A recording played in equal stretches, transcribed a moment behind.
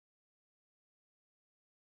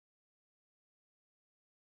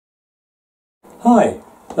Hi,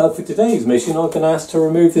 for today's mission I've been asked to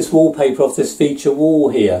remove this wallpaper off this feature wall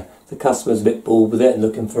here. The customer's a bit bored with it and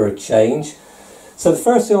looking for a change. So the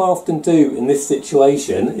first thing I often do in this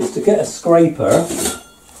situation is to get a scraper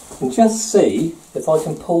and just see if I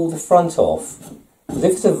can pull the front off. If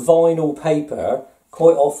it's a vinyl paper,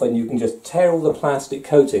 quite often you can just tear all the plastic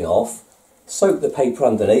coating off, soak the paper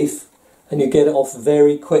underneath and you get it off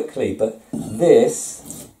very quickly, but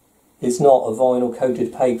this it's not a vinyl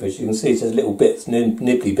coated paper. As you can see, there's little bits,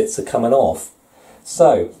 nibbly bits are coming off.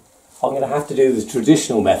 So I'm going to have to do the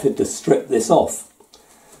traditional method to strip this off.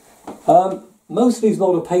 Most of these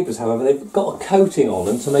modern papers, however, they've got a coating on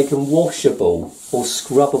them to make them washable or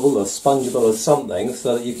scrubbable or spongeable or something,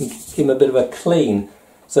 so that you can give them a bit of a clean.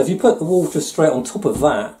 So if you put the water straight on top of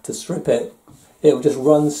that to strip it, it will just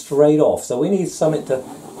run straight off. So we need something to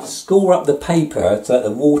score up the paper to let the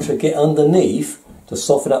water get underneath to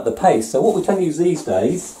soften up the paste. So what we tend to use these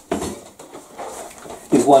days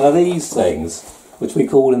is one of these things, which we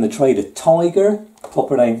call in the trade a tiger,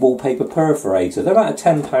 proper name wallpaper perforator. They're about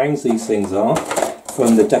 £10, these things are,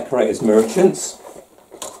 from the Decorators merchants.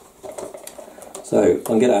 So I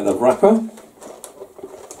can get out of the wrapper.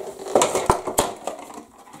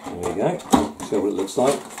 There we go, show what it looks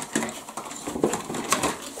like.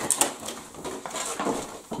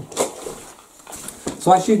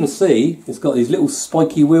 So as you can see, it's got these little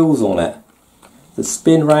spiky wheels on it that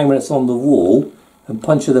spin round when it's on the wall and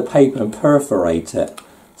puncture the paper and perforate it.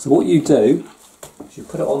 So what you do is you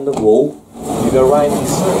put it on the wall, you go around in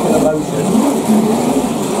circular motion.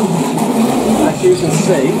 As you can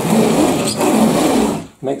see,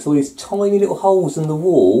 it makes all these tiny little holes in the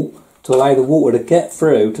wall to allow the water to get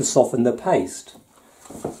through to soften the paste.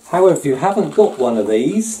 However, if you haven't got one of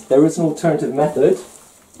these, there is an alternative method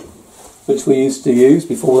which we used to use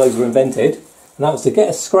before those were invented, and that was to get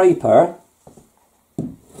a scraper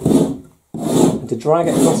and to drag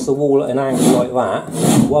it across the wall at an angle like that,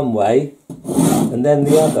 one way and then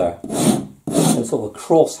the other, in sort of a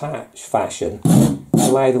cross hatch fashion, to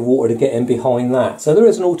allow the water to get in behind that. So there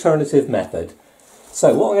is an alternative method.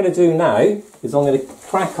 So what I'm going to do now is I'm going to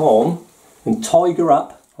crack on and tiger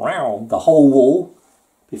up the whole wall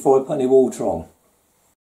before I put any water on.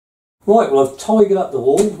 Right, well I've tigered up the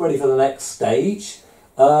wall, ready for the next stage.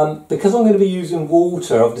 Because I'm going to be using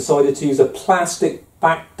water, I've decided to use a plastic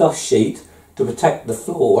back dust sheet to protect the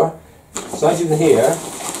floor. So as you can hear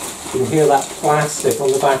that plastic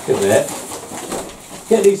on the back of it.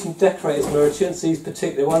 Get these from Decorators merchants, these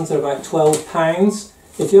particular ones are about £12.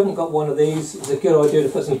 If you haven't got one of these, it's a good idea to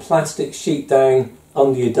put some plastic sheet down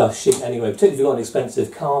under your dust sheet anyway, particularly if you've got an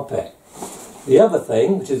expensive carpet. The other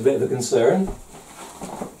thing, which is a bit of a concern,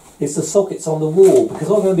 is the sockets on the wall.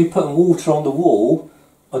 Because I'm going to be putting water on the wall,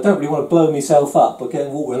 I don't really want to blow myself up by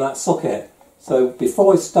getting water in that socket. So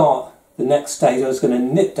before I start the next stage, I'm just going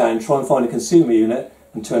to nip down, try and find a consumer unit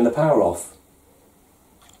and turn the power off.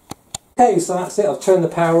 Okay, so that's it, I've turned the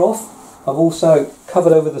power off. I've also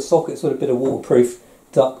covered over the sockets with a bit of waterproof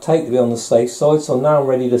duct tape to be on the safe side, so now I'm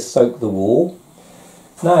ready to soak the wall.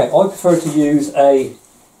 Now, I prefer to use a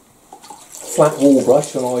flat wall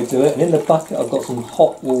brush when I do it, and in the bucket I've got some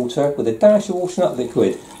hot water with a dash of washing up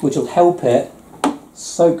liquid, which will help it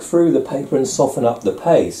soak through the paper and soften up the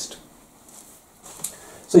paste.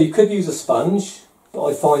 So you could use a sponge, but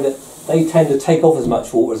I find that they tend to take off as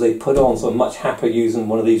much water as they put on, so I'm much happier using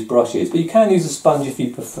one of these brushes. But you can use a sponge if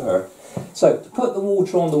you prefer. So to put the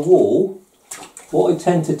water on the wall, what I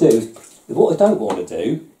tend to do, what I don't want to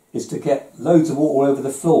do, is to get loads of water all over the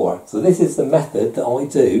floor. So this is the method that I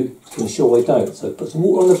do to ensure I don't. So put some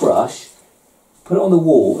water on the brush, put it on the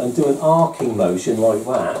wall and do an arcing motion like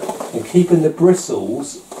that, and keeping the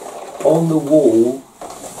bristles on the wall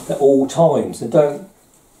at all times. And don't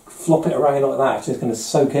flop it around like that, it's just going to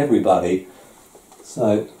soak everybody.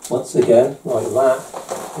 So once again, like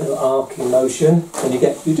that, little arcing motion, and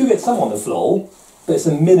you do get some on the floor, but it's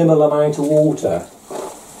a minimal amount of water.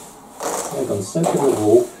 There you go, soaking the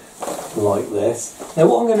wall like this. Now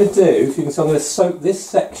what I'm going to do, if you can see, I'm going to soak this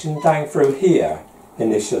section down through here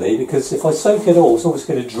initially, because if I soak it all, it's always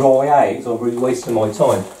going to dry out, so I'm really wasting my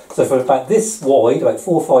time. So for about this wide, about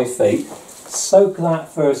 4 or 5 feet, soak that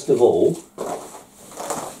first of all.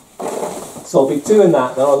 So I'll be doing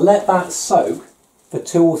that, then I'll let that soak for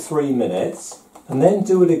 2 or 3 minutes, and then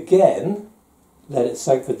do it again, let it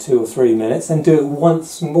soak for 2 or 3 minutes, then do it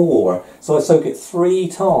once more. So I soak it 3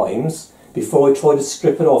 times before I try to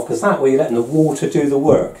strip it off, because that way you're letting the water do the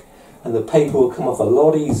work and the paper will come off a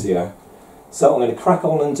lot easier. So I'm going to crack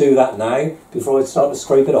on and do that now before I start to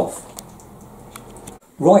scrape it off.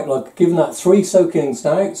 Right, well, I've given that 3 soakings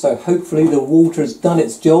now, so hopefully the water has done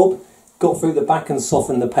its job, got through the back and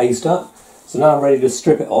softened the paste up. So now I'm ready to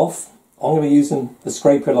strip it off. I'm going to be using a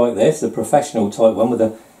scraper like this, a professional type one, with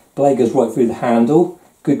the blade goes right through the handle.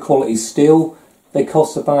 Good quality steel. They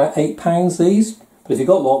cost about £8 these, but if you've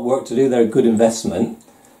got a lot of work to do, they're a good investment.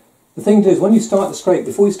 The thing to do is when you start to scrape,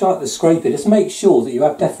 before you start to scrape it, just make sure that you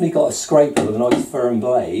have definitely got a scraper with a nice firm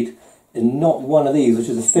blade and not one of these, which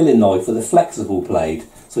is a filling knife with a flexible blade.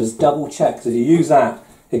 So just double check, because if you use that,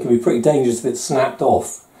 it can be pretty dangerous if it's snapped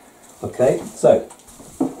off. Okay, so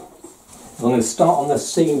I'm going to start on the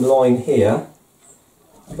seam line here,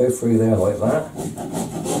 go through there like that,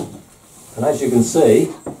 and as you can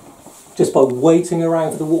see, just by waiting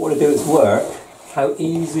around for the water to do its work, how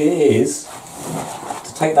easy it is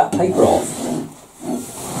to take that paper off.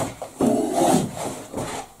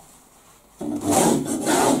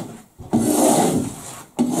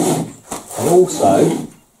 And also,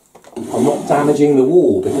 I'm not damaging the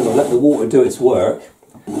wall because I let the water do its work,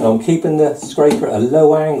 and I'm keeping the scraper at a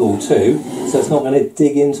low angle too, so it's not going to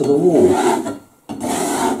dig into the wall.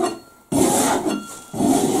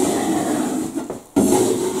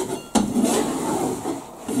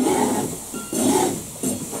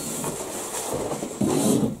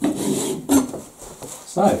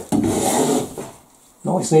 So,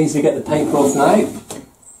 nice and easy to get the paper off now.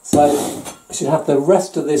 So, I should have the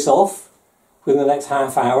rest of this off within the next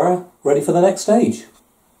half hour, ready for the next stage.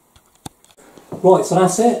 Right, so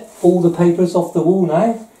that's it. All the paper's off the wall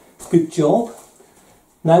now. Good job.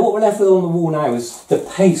 Now what we're left with on the wall now is the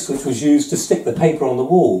paste which was used to stick the paper on the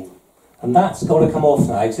wall. And that's got to come off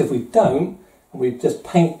now, because if we don't, and we just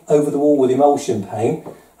paint over the wall with emulsion paint,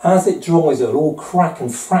 as it dries it'll all crack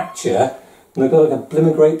and fracture, and they've got like a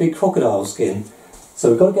blimmin' great big crocodile skin. So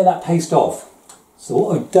we've got to get that paste off. So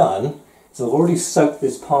what I've done is I've already soaked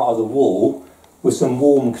this part of the wall with some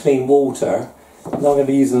warm clean water, and I'm going to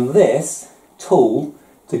be using this tool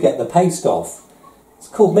to get the paste off. It's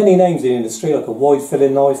called many names in the industry, like a wide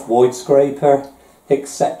filling knife, wide scraper,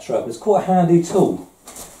 etc. But it's quite a handy tool.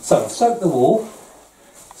 So I've soaked the wall,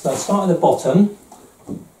 so I start at the bottom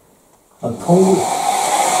and pull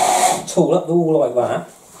the tool up the wall like that,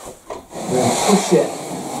 and then push it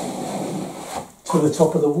to the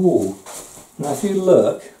top of the wall. Now if you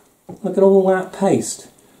look at all that paste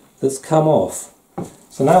that's come off.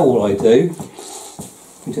 So now all I do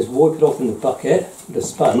is just wipe it off in the bucket with a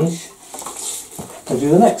sponge and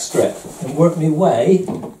do the next strip and work my way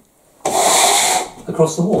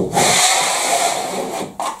across the wall.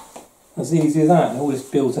 As easy as that, and all this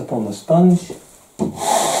builds up on the sponge.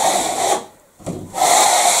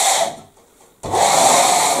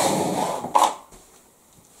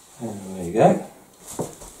 And there you go.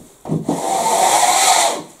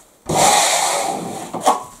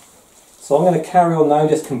 So I'm going to carry on now and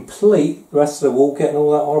just complete the rest of the wall, getting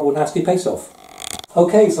all that horrible nasty paste off.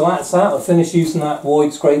 Okay, so that's that. I've finished using that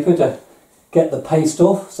wide scraper to get the paste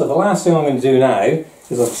off. So the last thing I'm going to do now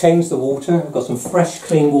is I've changed the water. I've got some fresh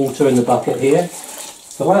clean water in the bucket here.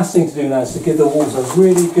 The last thing to do now is to give the walls a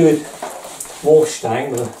really good wash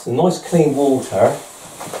down with some nice clean water.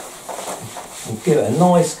 And give it a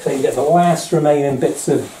nice clean, get the last remaining bits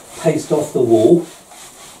of paste off the wall.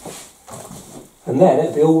 And then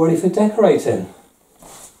it'll be all ready for decorating.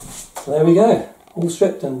 So there we go, all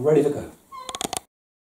stripped and ready to go.